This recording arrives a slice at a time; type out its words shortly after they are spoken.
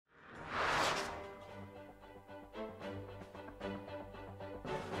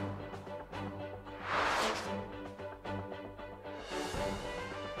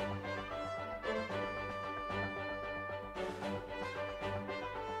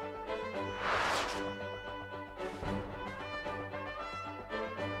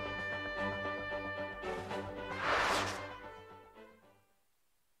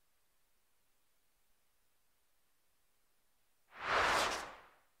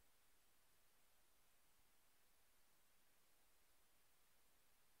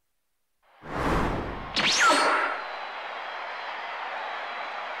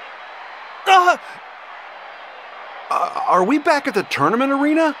Are we back at the tournament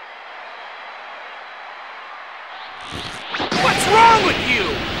arena? What's wrong with you?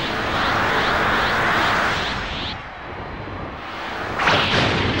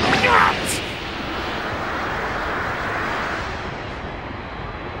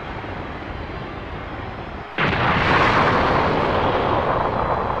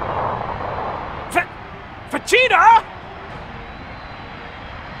 Vegeta!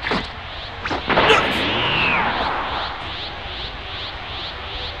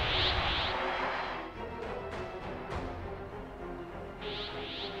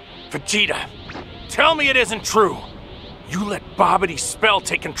 Vegeta, tell me it isn't true. You let Babidi's spell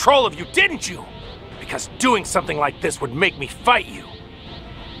take control of you, didn't you? Because doing something like this would make me fight you.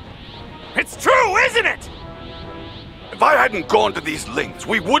 It's true, isn't it? If I hadn't gone to these lengths,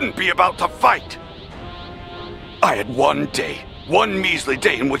 we wouldn't be about to fight. I had one day, one measly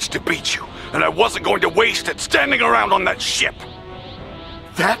day in which to beat you, and I wasn't going to waste it standing around on that ship.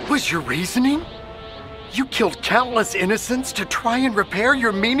 That was your reasoning? You killed countless innocents to try and repair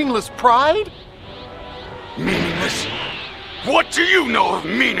your meaningless pride? Meaningless? What do you know of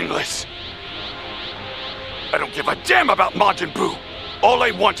meaningless? I don't give a damn about Majin Buu. All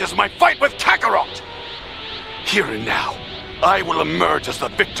I want is my fight with Kakarot. Here and now, I will emerge as the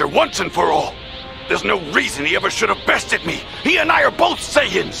victor once and for all. There's no reason he ever should have bested me. He and I are both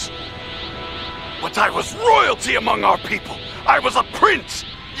Saiyans. But I was royalty among our people. I was a prince,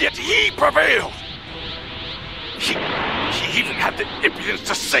 yet he prevailed. He even had the impudence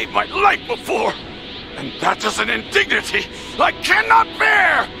to save my life before. And that is an indignity I cannot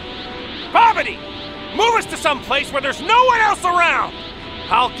bear! Babidi, move us to some place where there's no one else around!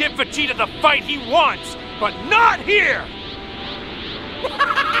 I'll give Vegeta the fight he wants, but not here!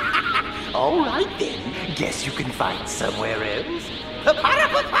 All right then, guess you can fight somewhere else.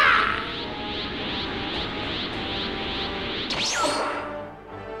 Pa-pa-da-pa-pa!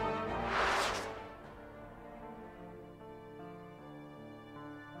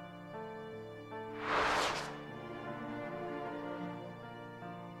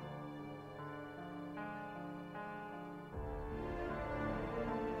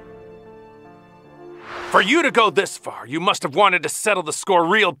 For you to go this far, you must have wanted to settle the score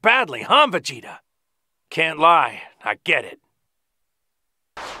real badly, huh, Vegeta? Can't lie, I get it.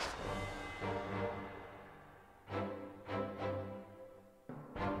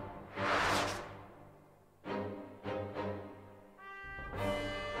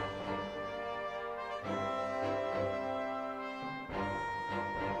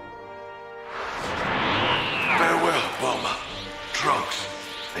 Farewell, Bulma, Trunks,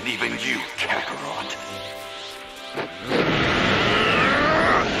 and even you, Kakarot.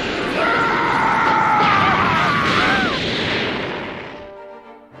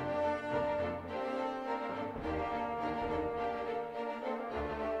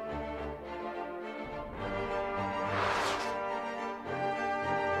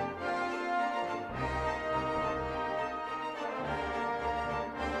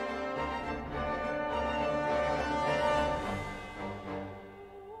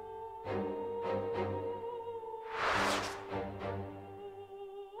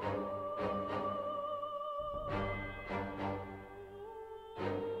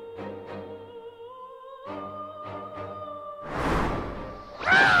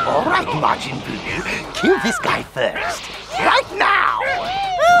 All right, Majin Buu, kill this guy first. Right now!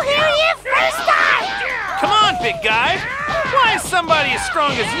 We'll hear you first time! Come on, big guy! Why is somebody as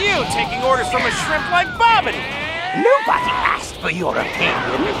strong as you taking orders from a shrimp like Babidi? Nobody asked for your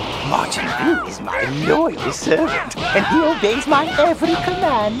opinion. Majin Buu is my loyal servant, and he obeys my every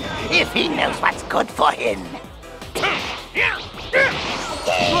command, if he knows what's good for him.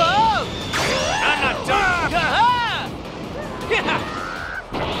 Whoa! I'm not done!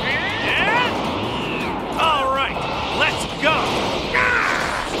 All right, let's go!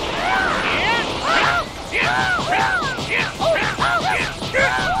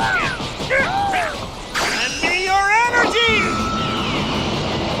 Lend me your energy!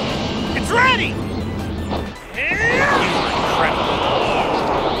 It's ready! Incredible.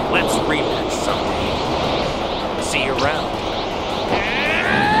 Let's rematch someday. See you around.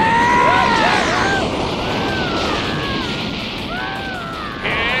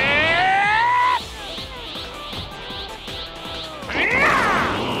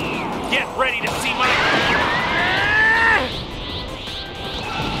 Get ready to see my...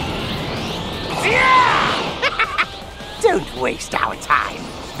 Don't waste our time.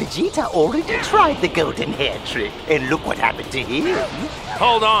 Vegeta already tried the golden hair trick, and look what happened to him.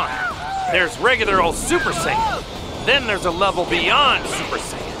 Hold on. There's regular old Super Saiyan. Then there's a level beyond Super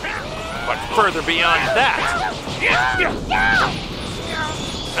Saiyan. But further beyond that...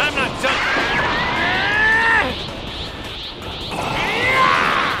 I'm not done.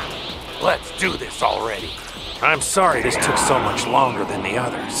 Let's do this already. I'm sorry this took so much longer than the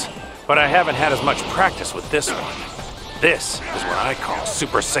others, but I haven't had as much practice with this one. This is what I call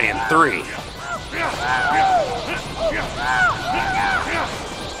Super Saiyan 3.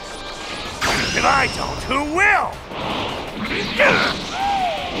 If I don't, who will?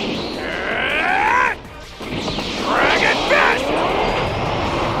 Dragon Fist!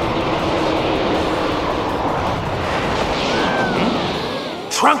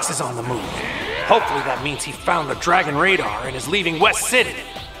 Trunks is on the move. Hopefully that means he found the Dragon radar and is leaving West City.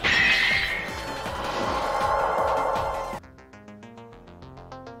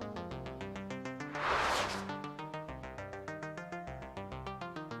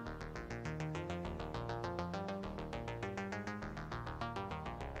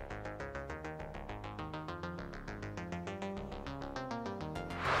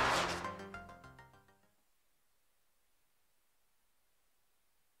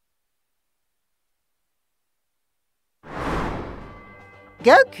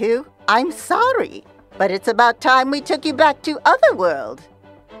 Goku, I'm sorry, but it's about time we took you back to Otherworld.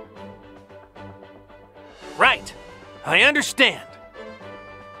 Right. I understand.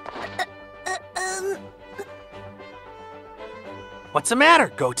 What's the matter,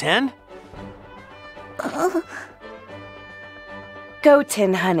 Goten?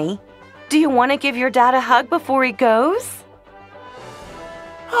 Goten, honey. Do you want to give your dad a hug before he goes?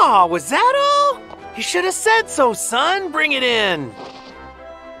 Oh, was that all? You should have said so, son. Bring it in.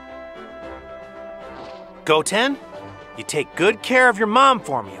 Goten, you take good care of your mom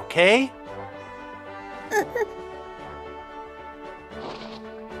for me, okay?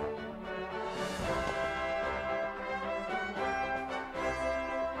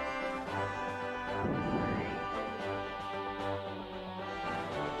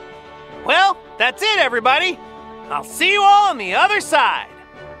 Well, that's it, everybody. I'll see you all on the other side.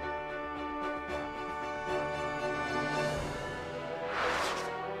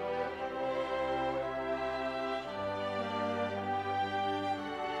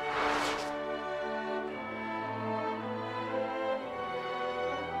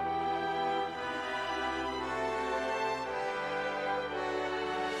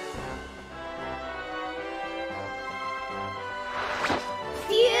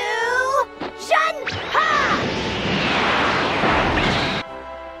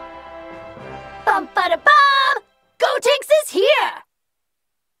 Bum-ba-da-bum! Gotenks is here!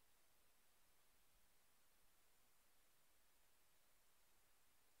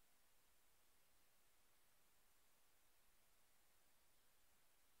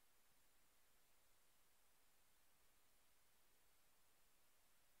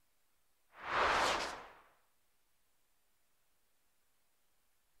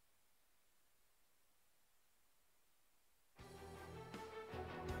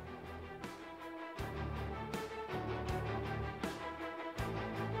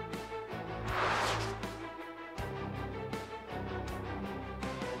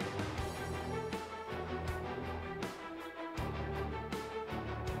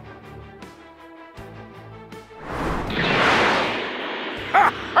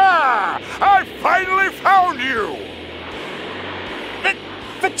 I finally found you!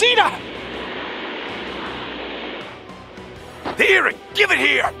 Vegeta! The earring! Give it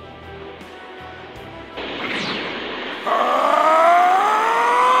here!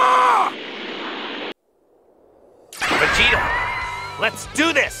 Vegeta, let's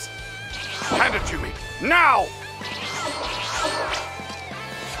do this! Hand it to me, now!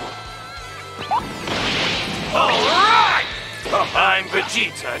 All right! I'm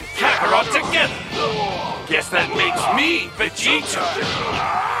Vegeta and Kakarot together. Guess that makes me Vegeta.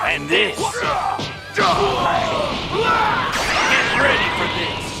 And this. Get ready for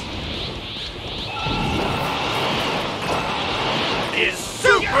this. Is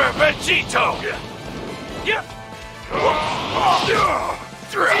Super Vegito.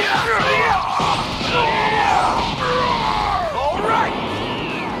 All right.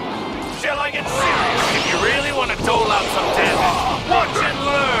 Shall I get serious? If you really want to dole out some damage, watch and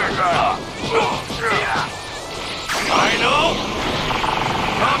learn! I know!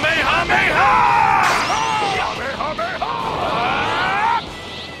 Kamehameha!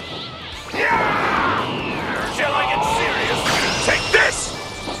 Shall I get serious? Take this!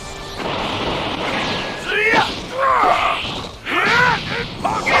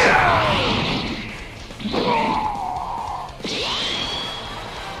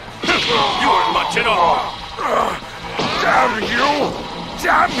 You weren't much at all! Damn you!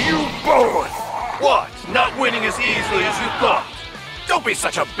 Damn you both! What? Not winning as easily as you thought? Don't be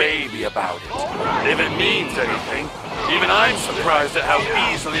such a baby about it. If it means anything, even I'm surprised at how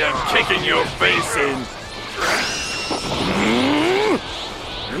easily I'm kicking your face in.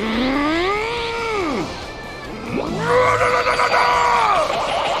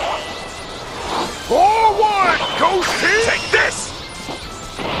 Forward, Goku! Take this!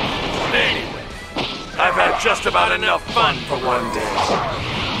 Anyway, I've had just about enough fun for one day.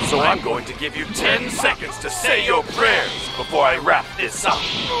 So I'm going to give you 10 seconds to say your prayers before I wrap this up.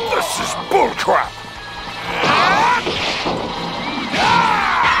 This is bullcrap!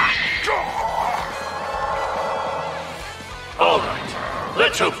 All right,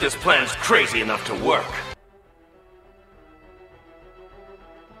 let's hope this plan's crazy enough to work.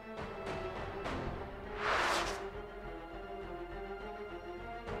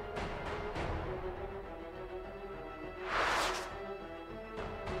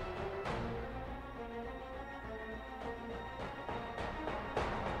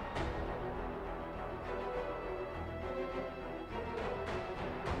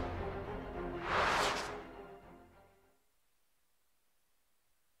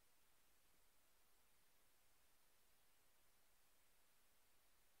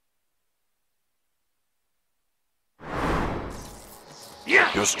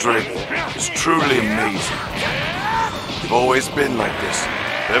 Your strength is truly amazing. You've always been like this,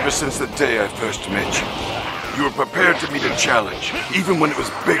 ever since the day I first met you. You were prepared to meet a challenge, even when it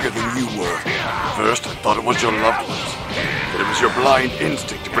was bigger than you were. First, I thought it was your loved ones, but it was your blind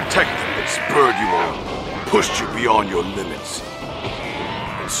instinct to protect them that spurred you on, pushed you beyond your limits.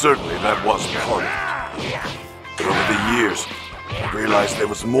 And certainly that was part of it. But over the years, I realized there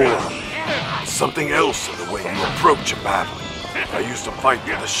was more, something else in the way you approach a battle. I used to fight for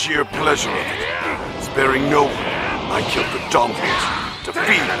the sheer pleasure of it. Sparing no one, I killed the dominant to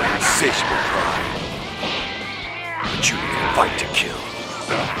feed my insatiable pride. But you didn't fight to kill,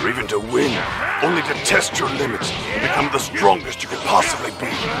 or even to win, only to test your limits and become the strongest you could possibly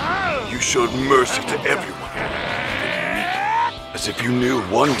be. You showed mercy to everyone, as if you knew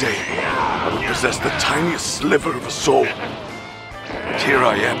one day I would possess the tiniest sliver of a soul. And here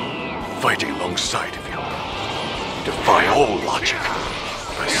I am, fighting alongside of you. Defy all logic.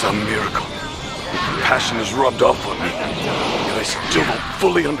 By some miracle, your passion is rubbed off on me, yet I still don't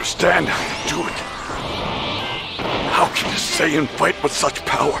fully understand how you do it. How can a Saiyan fight with such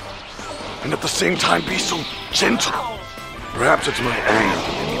power, and at the same time be so gentle? Perhaps it's my anger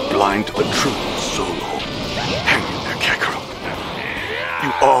that made me blind to the truth of Solo. Hang in there, Kakarot.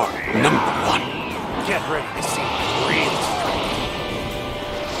 You are #1. Get ready to see real strength.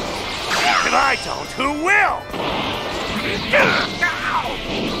 If I don't, who will?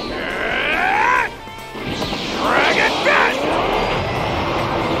 Dragon Fist!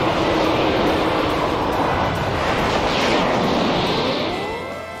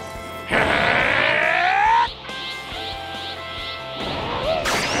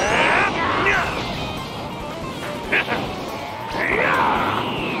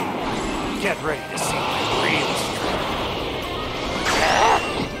 Get ready to see my real strength.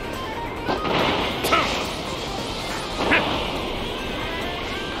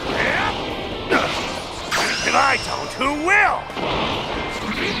 If I don't, who will?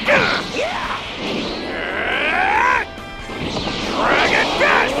 Dragon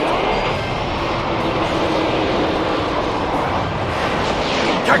Fist!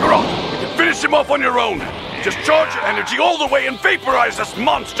 Kakarot, you can finish him off on your own. Just charge your energy all the way and vaporize this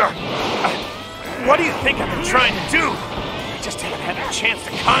monster! What do you think I've been trying to do? I just haven't had a chance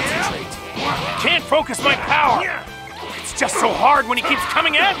to concentrate. Can't focus my power. It's just so hard when he keeps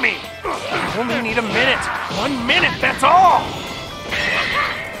coming at me. I only need a minute. 1 minute, that's all.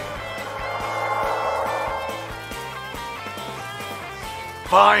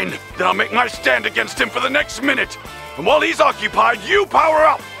 Fine, then I'll make my stand against him for the next minute. And while he's occupied, you power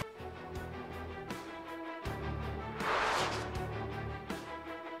up!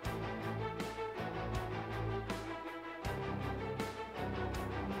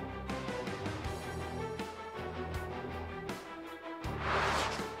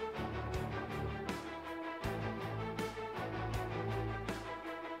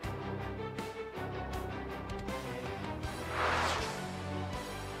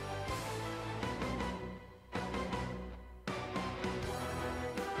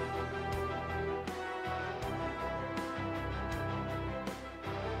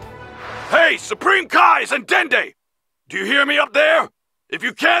 Hey, Supreme Kais and Dende! Do you hear me up there? If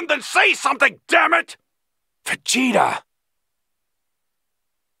you can, then say something, damn it! Vegeta!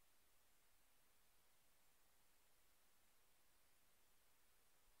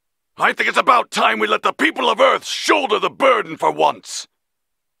 I think it's about time we let the people of Earth shoulder the burden for once.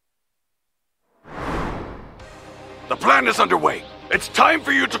 The plan is underway. It's time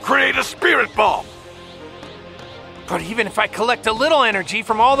for you to create a spirit bomb. But even if I collect a little energy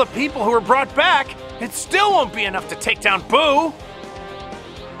from all the people who were brought back, it still won't be enough to take down Buu.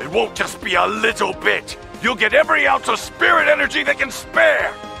 It won't just be a little bit. You'll get every ounce of spirit energy they can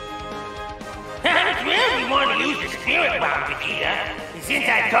spare. I really want to use the spirit bomb, Vegeta. Since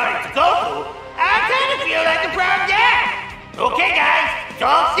I taught it to Goku, I kind of feel like the brown dad. Okay, guys, it's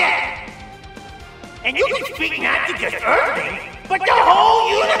all set. And you can speak not to just Earthlings, but the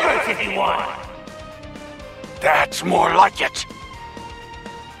whole universe if you want. That's more like it.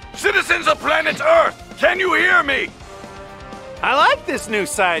 Citizens of planet Earth, can you hear me? I like this new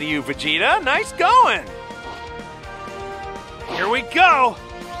side of you, Vegeta. Nice going. Here we go.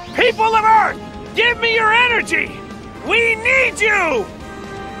 People of Earth, give me your energy. We need you.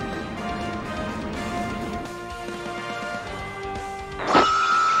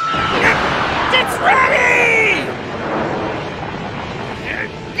 It's ready.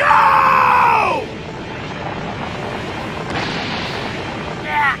 Go!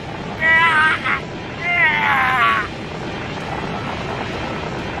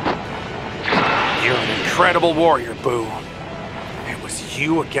 You're an incredible warrior, Buu. It was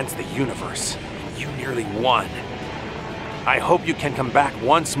you against the universe. You nearly won. I hope you can come back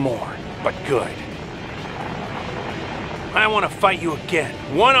once more, but good. I want to fight you again,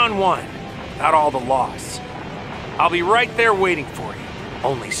 one-on-one, without all the loss. I'll be right there waiting for you,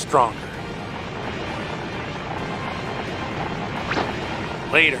 only stronger.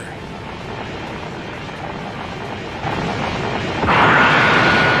 Later.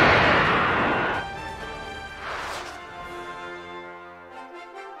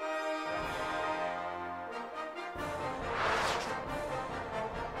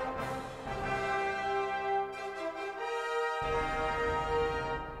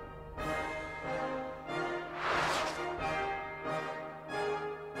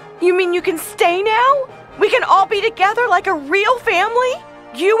 You mean you can stay now? We can all be together like a real family?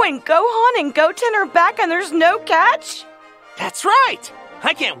 You and Gohan and Goten are back and there's no catch? That's right!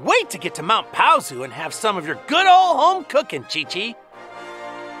 I can't wait to get to Mount Paozu and have some of your good old home cooking, Chi-Chi.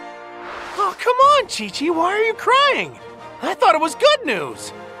 Oh, come on, Chi-Chi, why are you crying? I thought it was good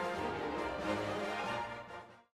news.